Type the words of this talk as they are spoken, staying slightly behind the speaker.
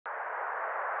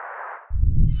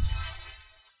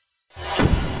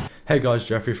Hey guys,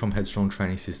 Jeffrey from Headstrong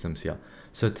Training Systems here.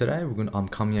 So today I'm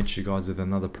coming at you guys with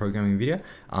another programming video,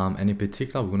 and in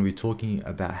particular we're going to be talking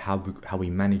about how we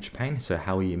manage pain. So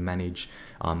how we manage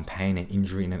pain and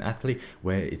injury in an athlete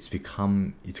where it's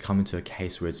come into a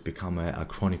case where it's become a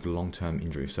chronic long-term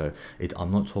injury. So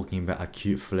I'm not talking about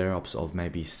acute flare-ups of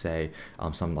maybe say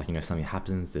something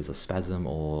happens, there's a spasm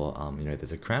or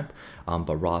there's a cramp,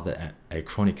 but rather a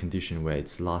chronic condition where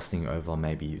it's lasting over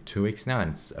maybe 2 weeks now,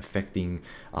 and it's affecting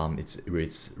it's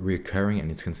reoccurring and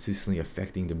it's consistently affecting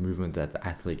the movement that the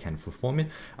athlete can perform in.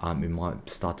 It might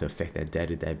start to affect their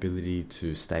day-to-day ability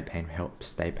to stay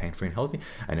pain-free and healthy,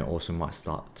 and it also might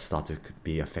start to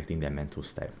be affecting their mental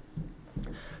state.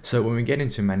 So when we get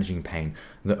into managing pain,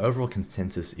 the overall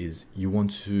consensus is you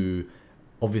want to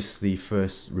obviously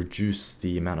first reduce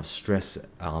the amount of stress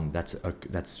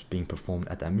that's being performed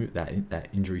at that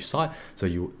injury site. So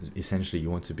you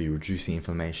want to be reducing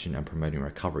inflammation and promoting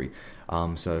recovery.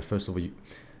 So first of all,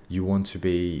 you want to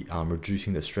be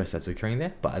reducing the stress that's occurring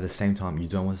there, but at the same time you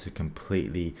don't want to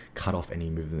completely cut off any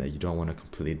movement there. You don't want to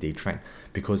completely detrain,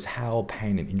 because how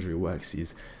pain and injury works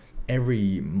is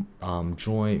every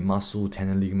joint, muscle,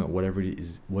 tendon, ligament, whatever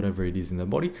it is in the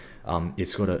body,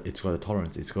 it's got a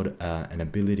tolerance. It's got an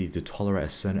ability to tolerate a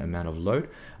certain amount of load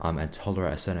and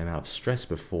tolerate a certain amount of stress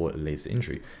before it leads to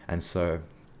injury. And so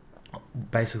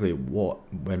basically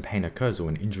when pain occurs or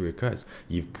when injury occurs,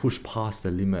 you've pushed past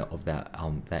the limit of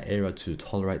that area to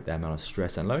tolerate the amount of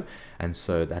stress and load, and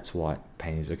so that's why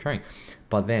pain is occurring.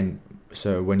 But then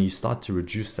so when you start to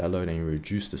reduce that load and you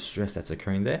reduce the stress that's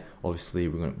occurring there, obviously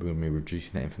we're going to be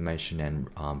reducing that inflammation and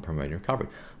promoting recovery.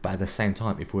 But at the same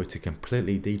time, if we were to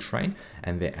completely detrain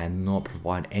and not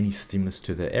provide any stimulus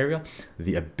to the area,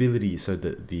 the ability, so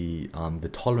the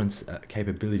tolerance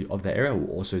capability of the area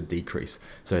will also decrease.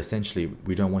 So essentially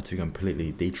we don't want to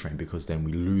completely detrain, because then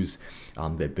we lose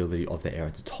the ability of the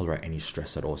area to tolerate any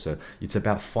stress at all. So it's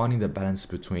about finding the balance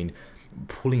between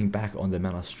pulling back on the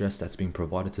amount of stress that's being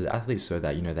provided to the athlete, so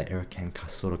that the area can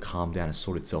sort of calm down and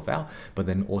sort itself out, but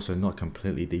then also not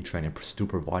completely detrain and still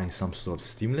providing some sort of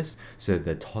stimulus, so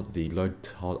that the load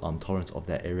tolerance of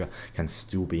that area can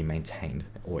still be maintained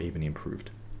or even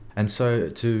improved. And so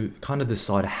to kind of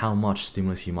decide how much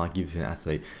stimulus you might give to an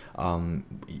athlete,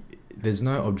 there's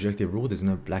no objective rule, there's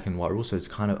no black and white rule, so it's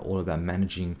kind of all about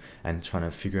managing and trying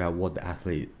to figure out what the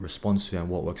athlete responds to and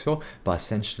what works well. But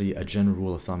essentially a general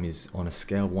rule of thumb is on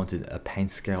a pain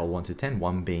scale 1 to 10,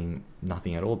 1 being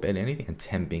nothing at all, barely anything, and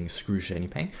 10 being excruciating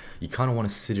pain, you kind of want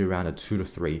to sit around a 2 to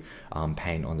 3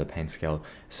 pain on the pain scale.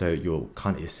 So you're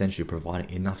kind of essentially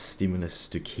providing enough stimulus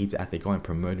to keep the athlete going,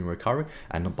 promoting recovery,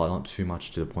 and but not too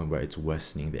much to the point where it's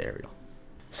worsening the area.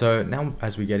 So now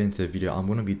as we get into the video, I'm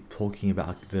going to be talking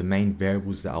about the main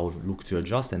variables that I would look to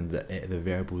adjust, and the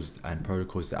variables and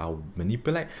protocols that I'll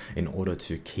manipulate in order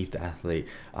to keep the athlete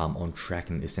on track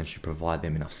and essentially provide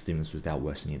them enough stimulus without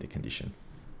worsening the condition.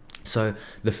 So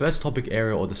the first topic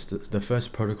area, or the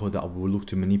first protocol that I will look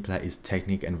to manipulate, is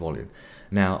technique and volume.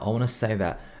 Now I want to say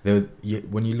that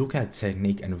when you look at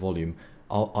technique and volume,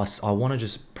 I want to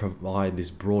just provide this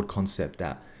broad concept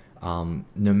that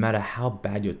no matter how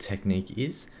bad your technique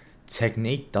is,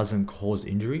 technique doesn't cause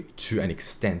injury to an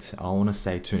extent. I want to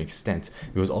say to an extent,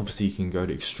 because obviously you can go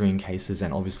to extreme cases,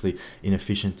 and obviously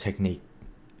inefficient technique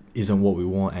isn't what we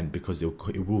want, and because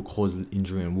it will cause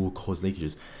injury and will cause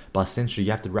leakages. But essentially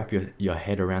you have to wrap your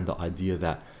head around the idea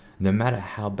that no matter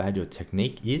how bad your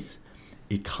technique is,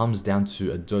 it comes down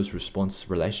to a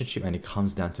dose-response relationship, and it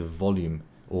comes down to volume,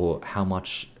 or how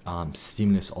much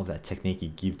stimulus of that technique you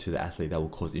give to the athlete that will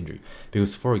cause injury.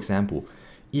 Because for example,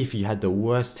 if you had the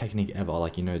worst technique ever,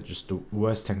 just the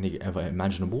worst technique ever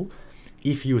imaginable,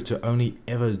 if you were to only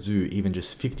ever do even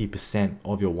just 50%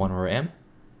 of your 1RM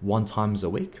once a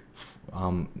week,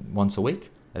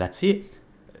 that's it,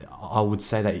 I would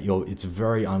say that it's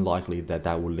very unlikely that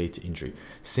will lead to injury,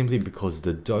 simply because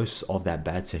the dose of that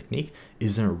bad technique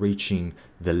isn't reaching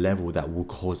the level that will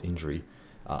cause injury.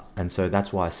 And so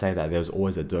that's why I say that there's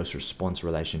always a dose-response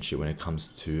relationship when it comes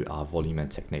to volume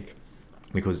and technique.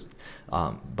 Because,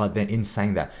 but then in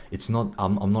saying that, it's not.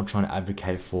 I'm not trying to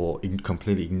advocate for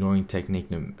completely ignoring technique,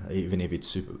 even if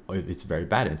it's very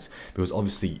bad. It's because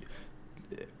obviously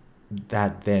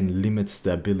that then limits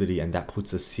the ability, and that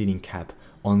puts a ceiling cap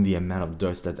on the amount of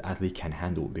dose that the athlete can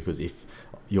handle. Because if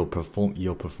you're performing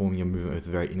your movement with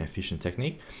very inefficient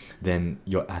technique, then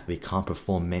your athlete can't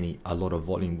perform a lot of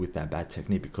volume with that bad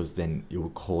technique, because then it will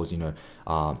cause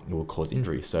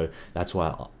injury. So that's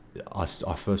why I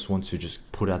first want to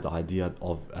just put out the idea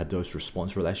of a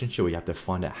dose-response relationship, where you have to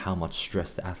find out how much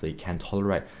stress the athlete can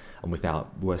tolerate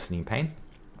without worsening pain.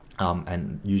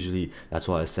 And usually that's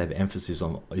why I say the emphasis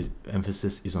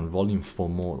is on volume for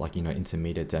more like, you know,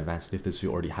 intermediate to advanced lifters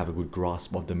who already have a good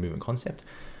grasp of the movement concept.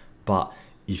 But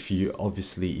if you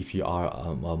are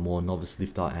a more novice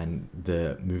lifter and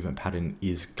the movement pattern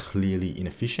is clearly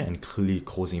inefficient and clearly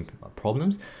causing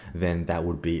problems, then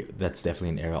that's definitely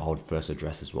an area I would first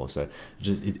address as well. So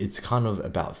it's kind of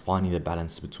about finding the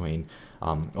balance between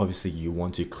obviously you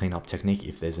want to clean up technique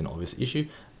if there's an obvious issue,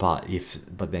 but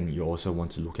then you also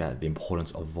want to look at the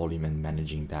importance of volume and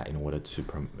managing that in order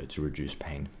to reduce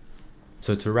pain.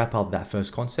 So to wrap up that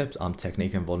first concept,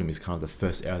 technique and volume is kind of the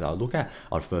first area that I'll look at.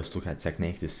 I'll first look at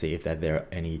technique to see if that there are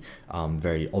any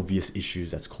very obvious issues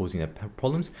that's causing the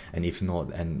problems, and if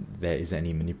not, and there is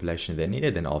any manipulation that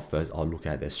needed, then I'll look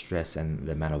at the stress and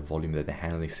the amount of volume that they're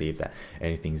handling, see if that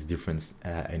anything's different,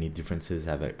 any differences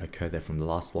have occurred there from the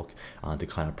last block, to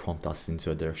kind of prompt us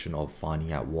into a direction of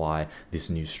finding out why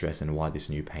this new stress and why this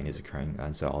new pain is occurring.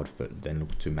 And so I would then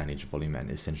look to manage volume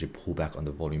and essentially pull back on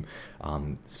the volume,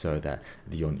 so that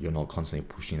you're not constantly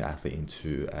pushing the athlete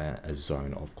into a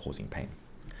zone of causing pain.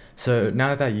 So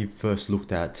now that you've first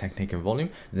looked at technique and volume,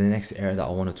 the next area that I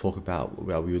want to talk about,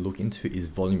 where we will look into, is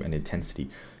volume and intensity.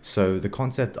 So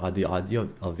the idea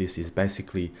of this is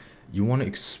basically you want to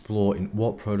explore in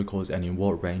what protocols and in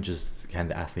what ranges can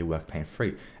the athlete work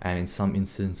pain-free. And in some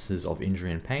instances of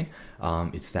injury and pain,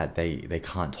 it's that they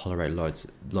can't tolerate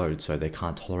load, so they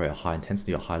can't tolerate a high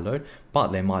intensity or high load, but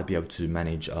they might be able to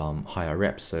manage higher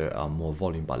reps, so more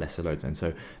volume but lesser loads. And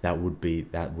so that would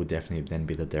definitely then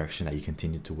be the direction that you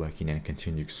continue to work in and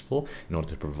continue to explore in order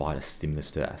to provide a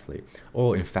stimulus to the athlete.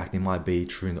 Or in fact, it might be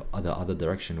true in the other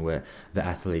direction, where the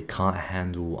athlete can't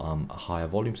handle a higher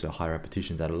volume, so higher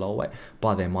repetitions at a lower weight,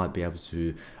 but they might be able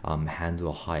to handle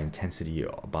a high intensity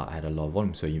but at a low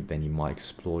volume. So then you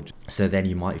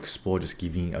might explore just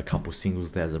giving a couple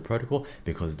singles there as a protocol,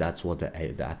 because that's what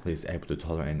the athlete is able to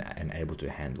tolerate and able to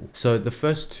handle. So the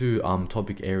first two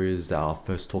topic areas that I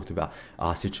first talked about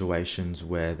are situations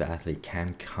where the athlete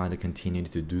can kind of continue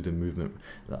to do the movement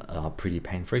pretty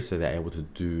pain-free, so they're able to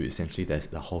do essentially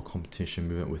the whole competition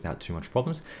movement without too much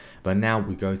problems. But now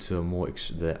we go to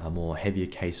a more heavier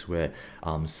case where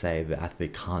say the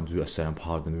athlete can't do a certain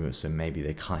part of the movement, so maybe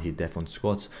they can't hit depth on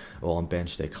squats, or on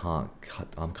bench they can't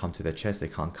come to their chest, they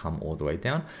can't come all the way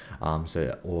down,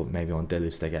 or maybe on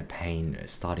deadlifts they get pain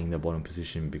starting the bottom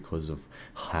position because of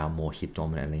how more hip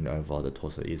dominant and lean over the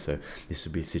torso is. So this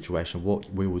would be a situation.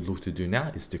 What we would look to do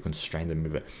now is to constrain the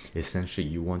movement. Essentially,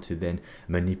 you want to then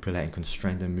manipulate and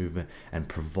constrain the movement and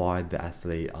provide the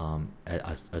athlete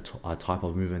a type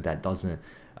of movement that doesn't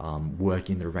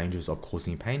work in the ranges of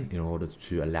causing pain, in order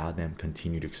to allow them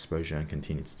continued exposure and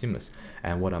continued stimulus.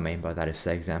 And what I mean by that is,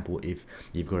 say example, if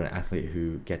you've got an athlete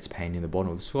who gets pain in the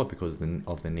bottom of the squat because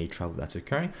of the knee travel that's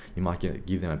occurring, you might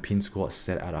give them a pin squat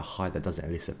set at a height that doesn't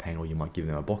elicit pain, or you might give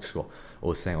them a box squat.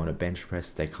 Or say on a bench press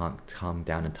they can't come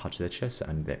down and touch their chest,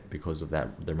 and because of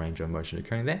that, the range of motion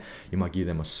occurring there, you might give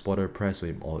them a spotter press, or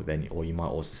you might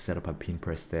also set up a pin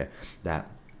press there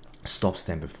that stops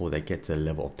them before they get to the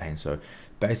level of pain. So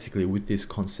basically, with this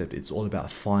concept, it's all about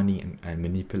finding and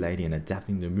manipulating and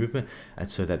adapting the movement, and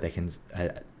so that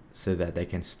they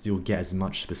can still get as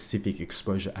much specific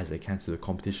exposure as they can to the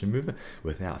competition movement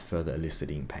without further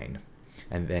eliciting pain.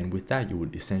 And then with that, you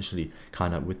would essentially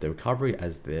kind of, with the recovery,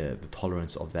 as the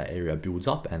tolerance of that area builds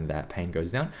up and that pain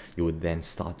goes down, you would then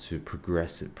start to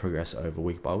progress over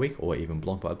week by week, or even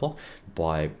block by block,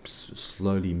 by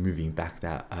slowly moving back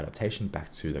that adaptation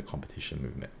back to the competition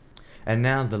movement. And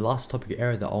now the last topic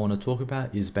area that I want to talk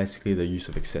about is basically the use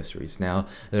of accessories. Now,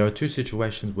 there are two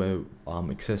situations where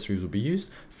accessories will be used.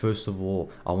 First of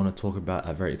all, I want to talk about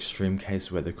a very extreme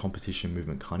case where the competition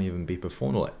movement can't even be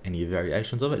performed, or any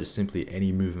variations of it, just simply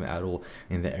any movement at all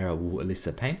in the area will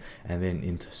elicit pain. And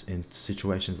then in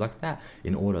situations like that,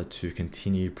 in order to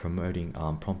continue prompting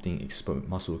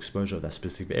muscle exposure of that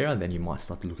specific area, then you might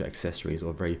start to look at accessories, or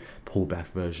a very pullback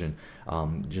version,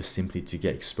 just simply to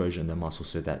get exposure in the muscle,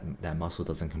 so that muscle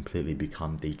doesn't completely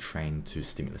become detrained to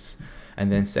stimulus. And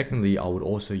then secondly, I would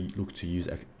also look to use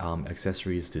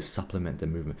accessories to supplement the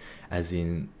movement, as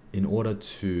in order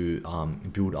to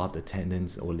build up the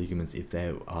tendons or ligaments if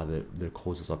they are the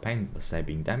causes of pain, let's say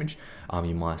being damaged.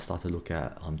 You might start to look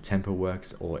at tempo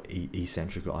works, or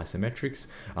eccentric or isometrics,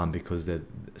 because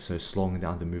so slowing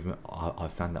down the movement, I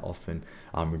found that often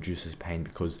reduces pain,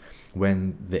 because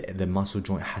when the muscle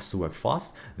joint has to work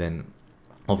fast, then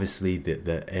obviously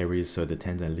the areas, so the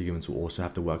tendons and ligaments, will also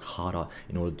have to work harder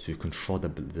in order to control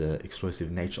the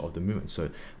explosive nature of the movement. So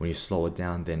when you slow it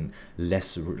down, then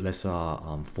lesser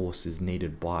force is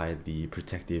needed by the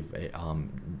protective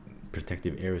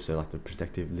protective areas, so like the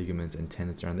protective ligaments and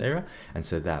tendons around the area, and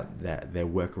so that their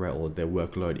work rate or their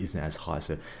workload isn't as high.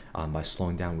 So by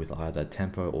slowing down with either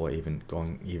tempo or even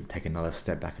take another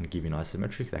step back and give you an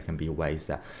isometric, that can be ways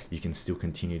that you can still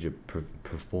continue to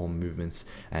perform movements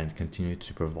and continue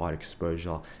to provide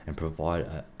exposure and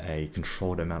provide a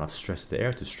controlled amount of stress to the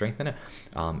area to strengthen it,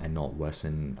 and not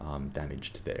worsen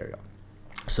damage to the area.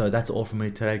 So that's all from me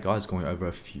today, guys, going over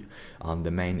a few the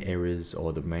main areas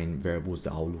or the main variables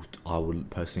that I will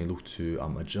personally look to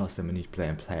adjust and manipulate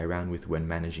and play around with when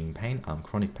managing pain,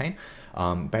 chronic pain.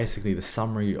 Basically, the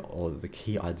summary or the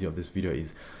key idea of this video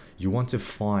is you want to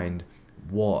find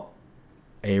what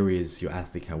areas your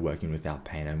athlete can work in without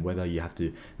pain, and whether you have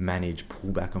to manage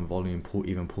pull back on volume,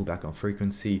 pull back on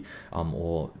frequency,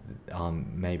 or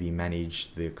maybe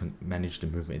manage the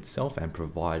movement itself and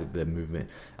provide the movement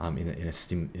in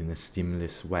a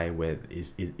stimulus way where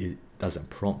it doesn't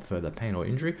prompt further pain or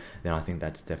injury. Then I think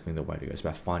that's definitely the way to go. It's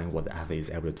about finding what the athlete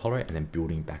is able to tolerate and then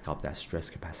building back up that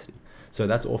stress capacity. So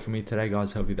that's all from me today,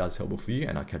 guys. Hopefully that's helpful for you,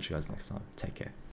 and I'll catch you guys next time. Take care.